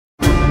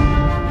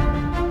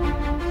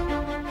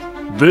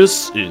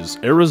This is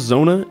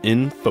Arizona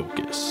in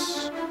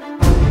Focus.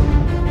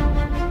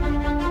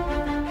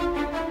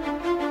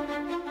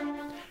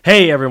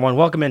 Hey everyone,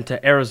 welcome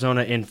into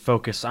Arizona in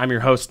Focus. I'm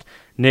your host,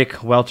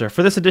 Nick Welter.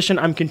 For this edition,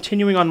 I'm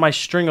continuing on my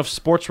string of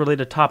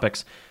sports-related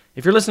topics.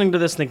 If you're listening to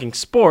this thinking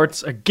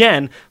sports,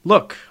 again,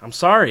 look, I'm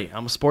sorry,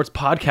 I'm a sports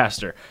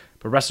podcaster,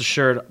 but rest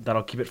assured that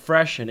I'll keep it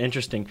fresh and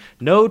interesting.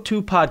 No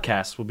two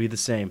podcasts will be the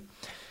same.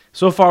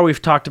 So far, we've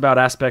talked about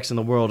aspects in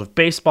the world of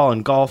baseball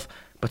and golf,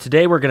 but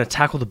today we're going to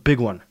tackle the big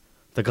one,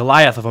 the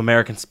Goliath of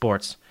American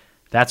sports.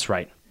 That's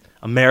right,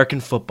 American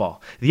football.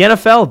 The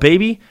NFL,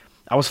 baby!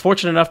 I was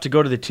fortunate enough to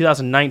go to the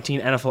 2019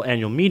 NFL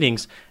annual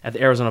meetings at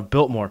the Arizona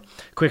Biltmore.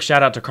 Quick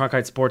shout out to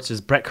Cronkite Sports'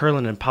 Brett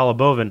Curlin and Paula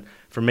Bovin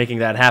for making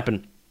that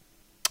happen.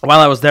 While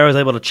I was there, I was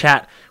able to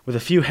chat with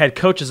a few head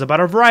coaches about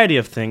a variety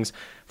of things,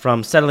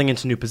 from settling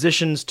into new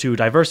positions to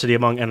diversity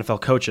among NFL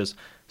coaches.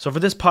 So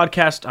for this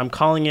podcast, I'm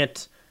calling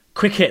it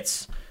Quick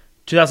Hits,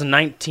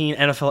 2019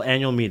 NFL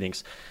annual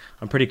meetings.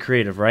 I'm pretty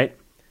creative, right?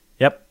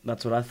 Yep,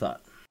 that's what I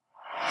thought.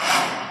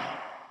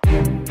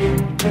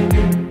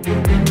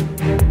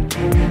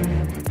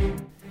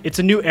 It's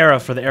a new era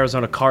for the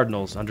Arizona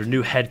Cardinals under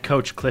new head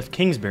coach Cliff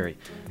Kingsbury.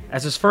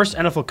 As his first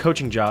NFL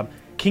coaching job,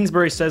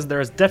 Kingsbury says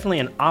there is definitely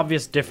an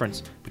obvious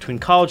difference between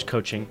college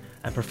coaching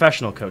and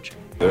professional coaching.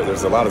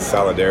 There's a lot of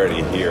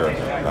solidarity here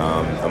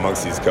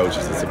amongst these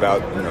coaches. It's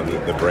about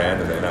the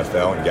brand of the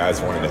NFL and guys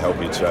wanting to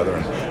help each other.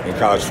 And in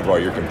college football,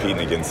 you're competing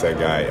against that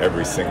guy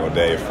every single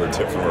day for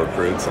different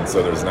recruits, and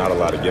so there's not a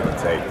lot of give and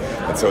take.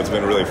 And so it's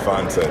been really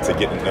fun to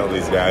get to know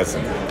these guys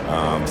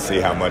and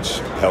see how much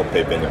help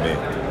they've been to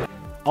me.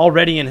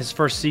 Already in his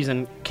first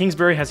season,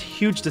 Kingsbury has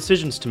huge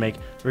decisions to make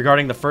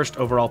regarding the first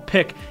overall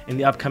pick in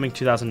the upcoming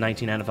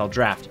 2019 NFL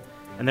Draft.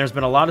 And there's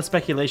been a lot of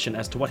speculation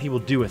as to what he will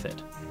do with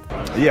it.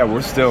 Yeah,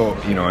 we're still,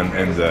 in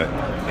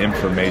the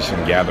information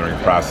gathering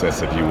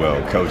process, if you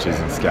will. Coaches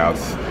and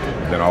scouts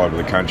have been all over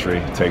the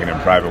country, taking in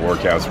private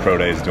workouts, pro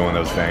days, doing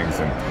those things,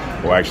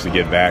 and we'll actually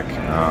get back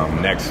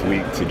next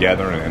week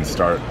together and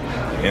start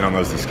in on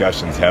those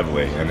discussions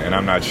heavily. And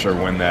I'm not sure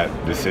when that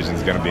decision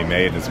is going to be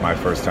made. It's my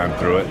first time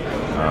through it,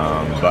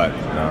 but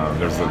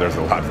there's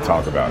a lot to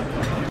talk about.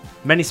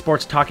 Many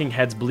sports talking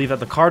heads believe that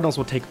the Cardinals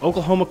will take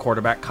Oklahoma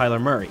quarterback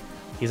Kyler Murray.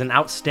 He's an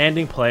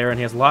outstanding player and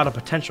he has a lot of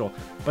potential,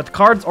 but the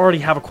Cards already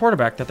have a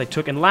quarterback that they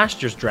took in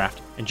last year's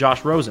draft, in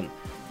Josh Rosen.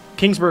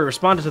 Kingsbury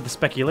responded to the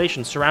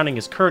speculation surrounding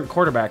his current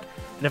quarterback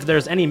and if there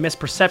is any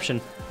misperception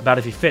about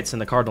if he fits in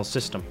the Cardinals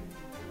system.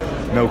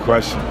 No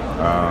question.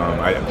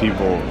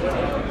 People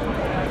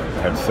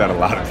have said a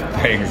lot of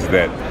things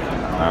that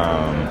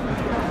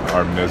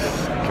are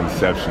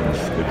misconceptions,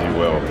 if you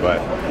will, but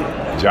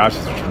Josh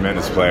is a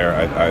tremendous player.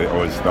 I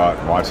always thought,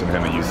 watching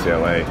him at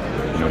UCLA,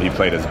 he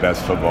played his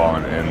best football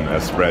in a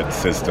spread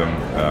system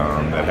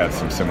that had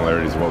some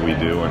similarities to what we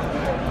do,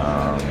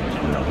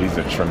 and he's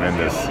a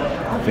tremendous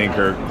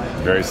thinker,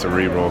 very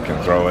cerebral, can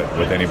throw it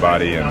with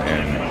anybody,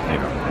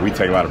 and we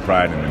take a lot of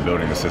pride in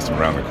building the system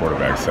around the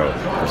quarterback. So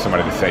for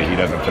somebody to say he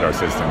doesn't fit our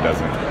system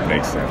doesn't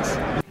make sense.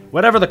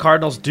 Whatever the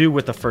Cardinals do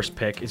with the first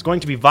pick is going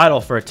to be vital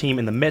for a team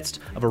in the midst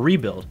of a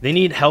rebuild. They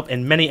need help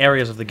in many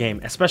areas of the game,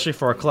 especially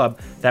for a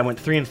club that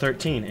went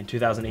 3-13 in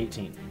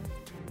 2018.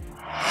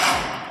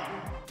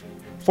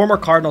 Former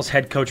Cardinals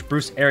head coach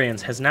Bruce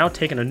Arians has now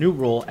taken a new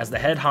role as the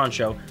head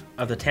honcho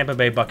of the Tampa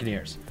Bay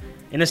Buccaneers.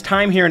 In his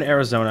time here in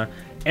Arizona,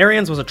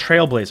 Arians was a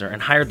trailblazer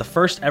and hired the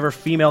first ever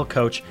female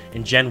coach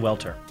in Jen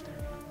Welter.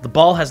 The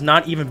ball has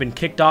not even been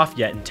kicked off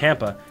yet in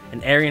Tampa,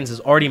 and Arians is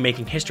already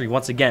making history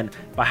once again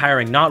by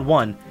hiring not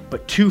one,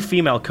 but two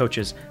female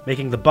coaches,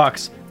 making the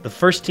Bucs the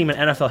first team in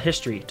NFL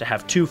history to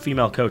have two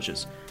female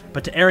coaches.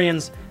 But to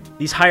Arians,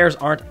 these hires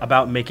aren't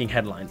about making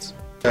headlines.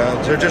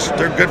 They're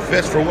good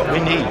fits for what we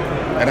need,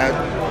 and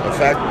the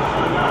fact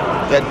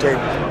that their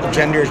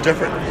gender is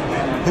different,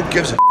 who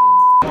gives a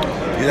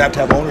You have to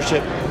have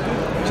ownership,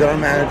 general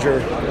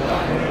manager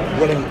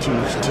willing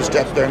to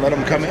step there and let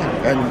them come in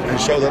and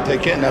show that they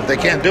can. Now, if they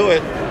can't do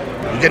it,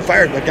 you get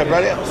fired like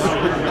everybody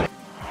else.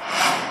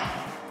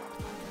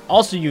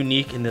 Also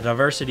unique in the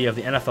diversity of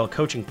the NFL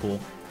coaching pool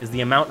is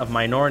the amount of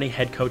minority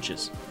head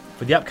coaches.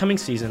 For the upcoming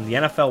season, the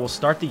NFL will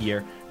start the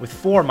year with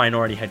 4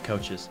 minority head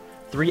coaches,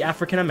 3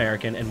 African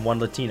American and 1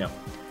 Latino.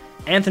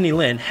 Anthony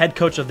Lynn, head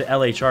coach of the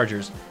LA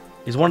Chargers,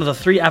 is one of the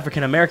 3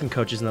 African American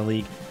coaches in the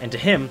league, and to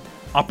him,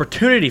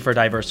 opportunity for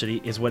diversity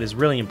is what is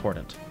really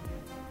important.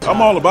 I'm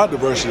all about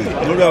diversity,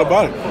 no doubt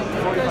about it.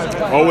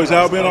 Always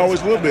have been,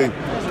 always will be.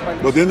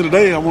 But at the end of the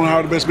day, I want to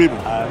hire the best people.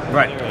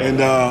 Right.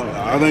 And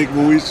I think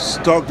when we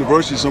talk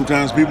diversity,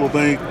 sometimes people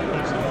think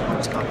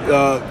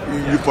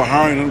you're for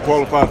hiring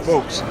unqualified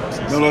folks.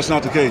 No, that's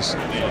not the case.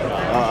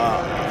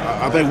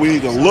 I think we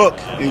need to look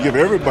and give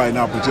everybody an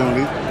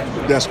opportunity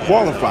that's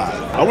qualified.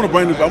 I want to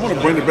bring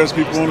the best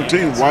people on the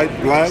team, white,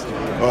 black,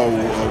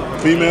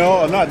 female,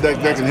 or not,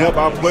 that can help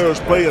our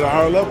players play at a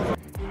higher level.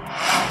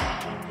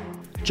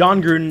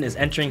 John Gruden is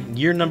entering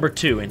year number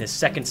 2 in his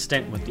second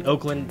stint with the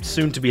Oakland,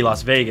 soon-to-be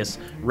Las Vegas,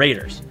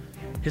 Raiders.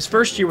 His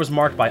first year was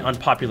marked by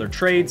unpopular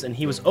trades, and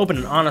he was open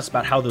and honest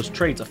about how those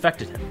trades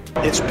affected him.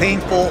 It's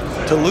painful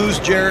to lose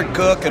Jared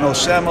Cook and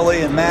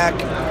Osemele and Mack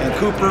and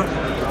Cooper.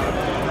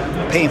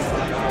 Painful.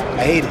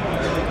 I hate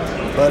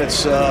it. But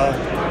it's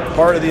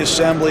part of the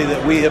assembly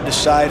that we have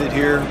decided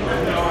here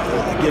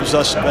that gives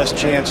us the best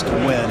chance to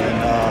win.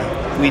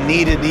 And we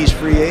needed these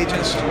free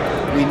agents.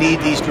 We need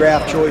these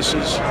draft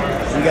choices.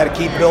 We got to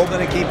keep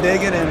building and keep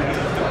digging,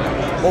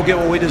 and we'll get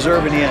what we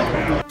deserve in the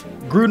end.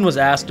 Gruden was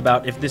asked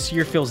about if this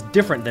year feels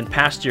different than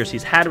past years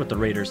he's had with the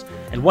Raiders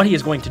and what he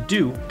is going to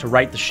do to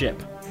right the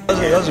ship.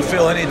 It doesn't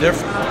feel any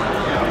different.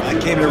 I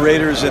came to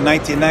Raiders in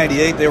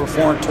 1998. They were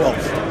 4-12.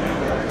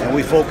 And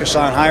we focused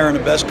on hiring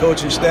the best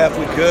coaching staff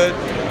we could,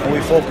 and we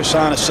focused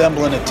on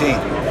assembling a team.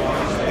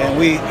 And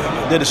we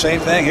did the same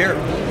thing here.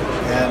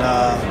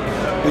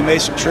 And we made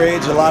some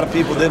trades a lot of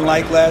people didn't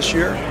like last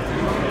year,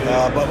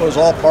 but it was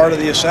all part of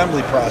the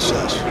assembly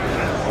process.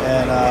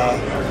 And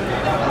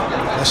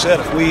I said,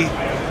 if we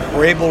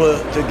were able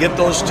to get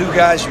those two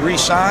guys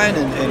re-signed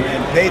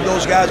and paid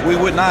those guys, we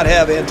would not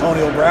have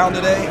Antonio Brown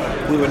today.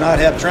 We would not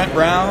have Trent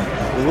Brown.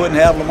 We wouldn't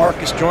have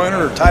LaMarcus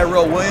Joyner or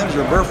Tyrell Williams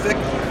or Burfict,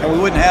 and we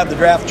wouldn't have the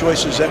draft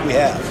choices that we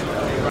have.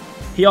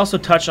 He also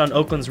touched on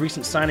Oakland's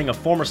recent signing of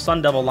former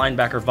Sun Devil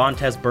linebacker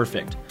Vontaze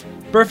Burfict.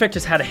 Burfict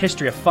has had a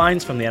history of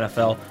fines from the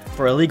NFL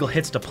for illegal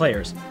hits to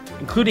players,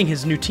 including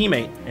his new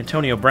teammate,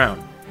 Antonio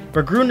Brown.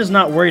 But Gruden is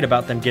not worried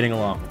about them getting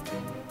along.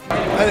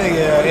 I think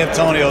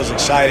Antonio's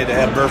excited to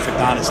have Burfict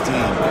on his team.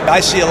 I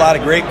see a lot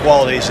of great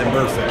qualities in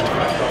Burfict.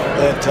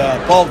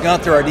 That Paul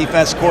Gunther, our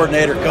defense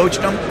coordinator,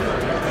 coached him.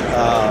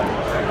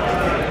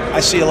 I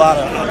see a lot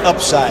of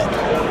upside.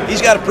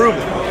 He's got to prove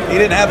it. He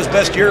didn't have his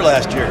best year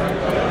last year,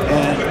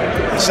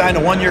 and he signed a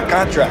one-year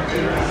contract.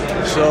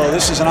 So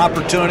this is an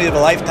opportunity of a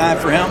lifetime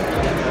for him,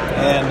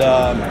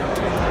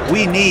 and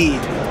we need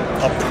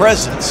a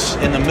presence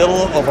in the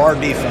middle of our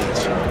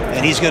defense,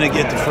 and he's going to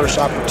get the first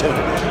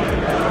opportunity.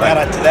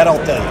 That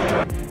I'll tell you.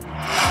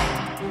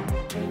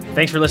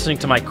 Thanks for listening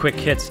to my quick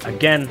hits.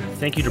 Again,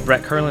 thank you to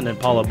Brett Kurland and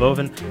Paula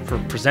Bovin for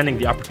presenting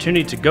the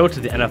opportunity to go to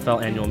the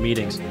NFL annual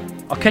meetings.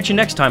 I'll catch you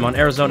next time on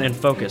Arizona in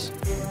Focus.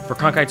 For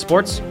Cronkite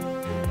Sports,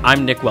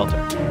 I'm Nick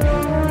Welter.